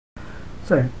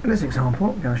So in this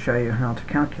example I'm going to show you how to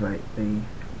calculate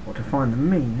or to find the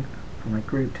mean from a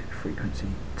grouped frequency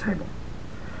table.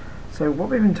 So what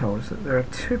we've been told is that there are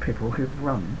two people who've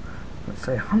run, let's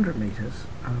say 100 meters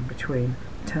between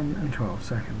 10 and 12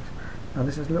 seconds. Now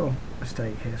this is a little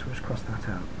mistake here, so we'll just cross that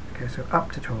out. Okay, so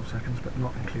up to 12 seconds but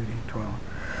not including 12.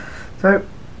 So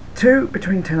 2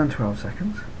 between 10 and 12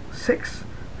 seconds, 6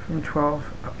 from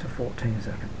 12 up to 14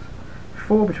 seconds,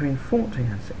 4 between 14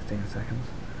 and 16 seconds,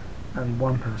 and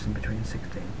one person between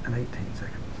 16 and 18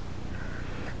 seconds.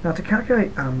 Now to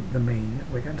calculate the mean,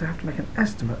 we're going to have to make an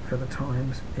estimate for the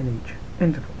times in each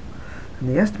interval. And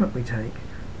the estimate we take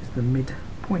is the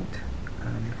midpoint,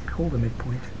 and call the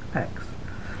midpoint x.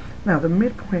 Now the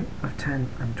midpoint of 10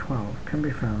 and 12 can be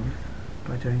found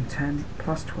by doing 10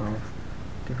 plus 12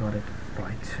 divided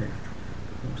by 2.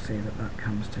 We'll see that that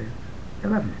comes to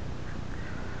 11.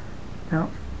 Now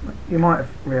you might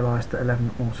have realised that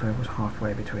 11 also was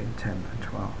halfway between 10 and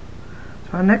 12.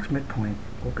 So our next midpoint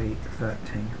will be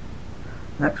 13.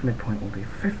 The next midpoint will be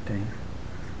 15.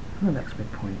 And the next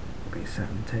midpoint will be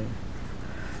 17.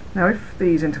 Now if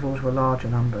these intervals were larger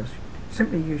numbers,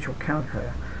 simply use your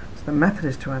calculator. So the method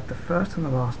is to add the first and the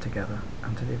last together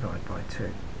and to divide by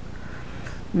 2.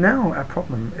 Now our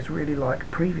problem is really like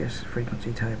previous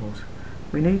frequency tables.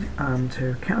 We need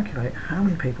to calculate how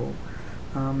many people,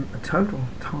 the total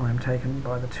time taken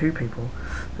by the two people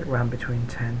that ran between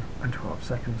 10 and 12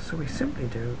 seconds. So we simply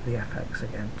do the fx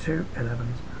again. 2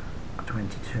 11s are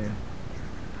 22.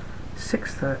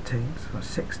 6 13s or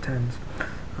 6 10s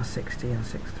are 60 and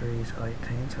 6 3s are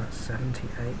 18, so that's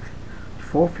 78.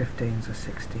 4 15s are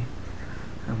 60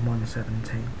 and 1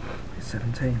 17 is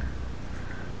 17.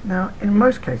 Now in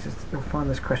most cases you'll find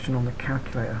this question on the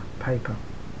calculator paper,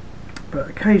 but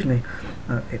occasionally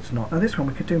it's not. Now this one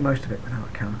we could do most of it without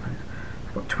a calculator.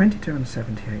 We've got 22 and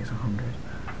 78 is 100,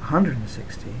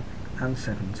 160 and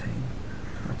 17.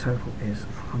 Our total is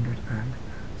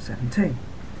 117.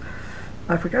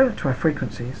 Now if we go to our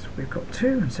frequencies, we've got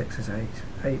 2 and 6 is 8,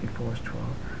 8 and 4 is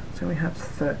 12, so we have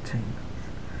 13.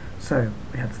 So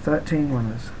we had 13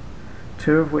 runners,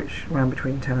 2 of which ran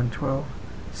between 10 and 12,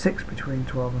 6 between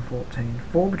 12 and 14,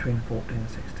 4 between 14 and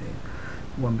 16,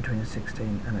 1 between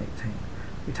 16 and 18.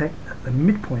 We take the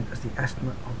midpoint as the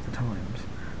estimate of the times.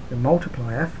 We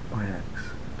multiply f by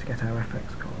x to get our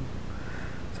fx column.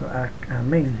 So our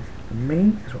mean, the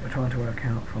mean is what we're trying to work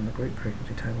out from the group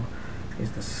frequency table,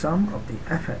 is the sum of the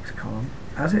fx column,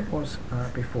 as it was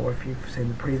before if you've seen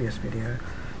the previous video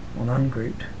on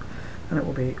ungrouped, and it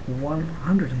will be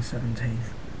 117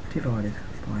 divided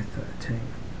by 13.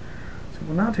 So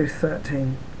we'll now do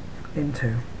 13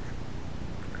 into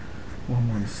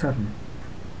 117.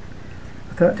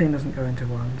 13 doesn't go into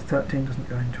 1, 13 doesn't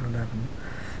go into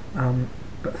 11,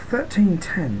 but 13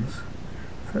 tens,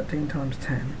 13 times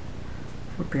 10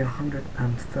 would be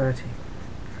 130.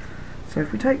 So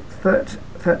if we take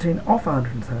 13 off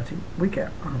 130, we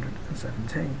get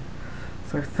 117.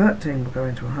 So 13 will go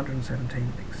into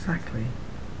 117 exactly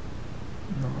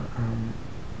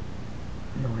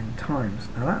 9 times.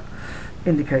 Now that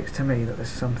indicates to me that there's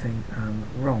something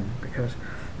wrong, because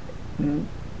no,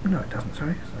 it doesn't,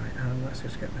 sorry, let's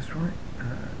just get this right.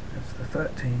 It's the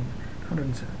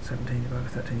 117 divided by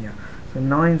 13, yeah. So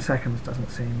 9 seconds doesn't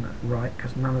seem right,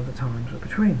 because none of the times were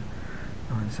between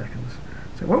 9 seconds.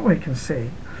 So what we can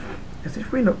see is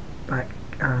if we look back,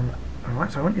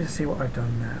 alright, so I want you to see what I've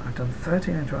done there. I've done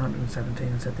 13 into 117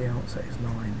 and said the answer is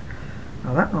 9.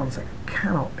 Now that answer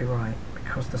cannot be right,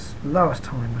 because the lowest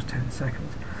time was 10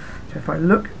 seconds. So if I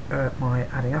look at my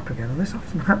adding up again, and this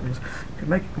often happens, you can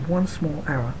make one small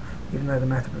error even though the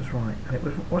method was right, and it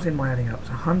was in my adding up,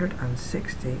 so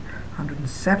 160,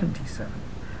 177.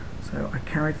 So I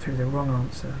carried through the wrong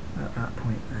answer at that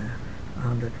point there,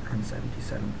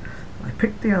 177. I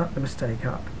picked the mistake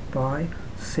up by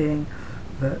seeing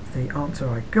that the answer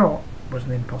I got was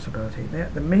an impossibility.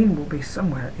 The mean will be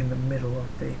somewhere in the middle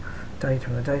of the data,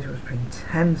 and the data was between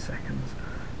 10 seconds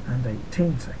and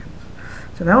 18 seconds.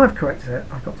 So now I've corrected it,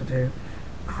 I've got to do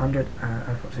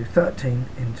 13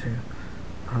 into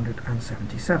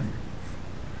 177.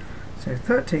 So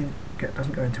 13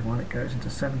 doesn't go into 1, it goes into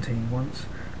 17 once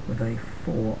with a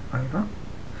 4 over.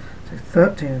 So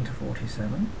 13 into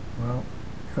 47, well,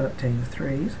 13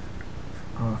 threes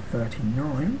are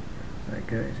 39, so it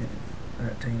goes in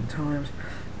 13 times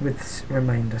with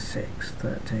remainder 6,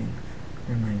 13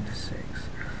 remainder 6.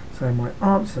 So my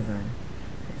answer then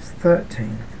is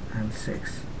 13 and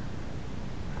 6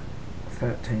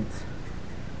 13th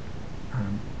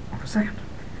of a second.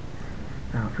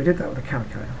 Now if we did that with a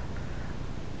calculator,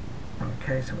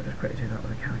 okay, so we'll just quickly do that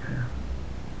with a calculator.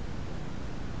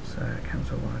 So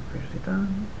cancel what I've previously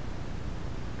done.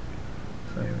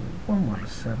 So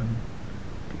 117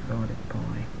 divided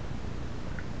by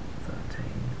 13.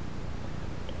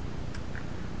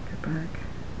 Go back.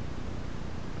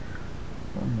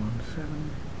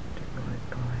 117 divided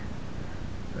by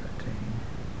 13.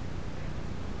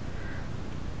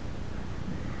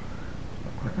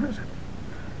 Not quite right, is it?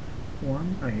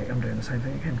 Oh yeah, I'm doing the same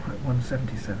thing again.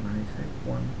 177. I need to do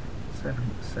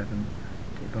 177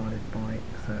 divided by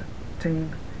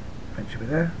 13. Eventually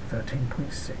there,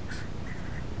 13.6.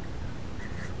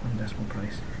 One decimal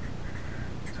place.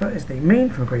 So that is the mean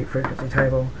from a Greek frequency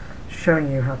table,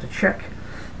 showing you how to check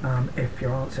if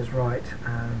your answer is right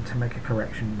and to make a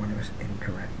correction when it was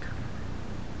incorrect.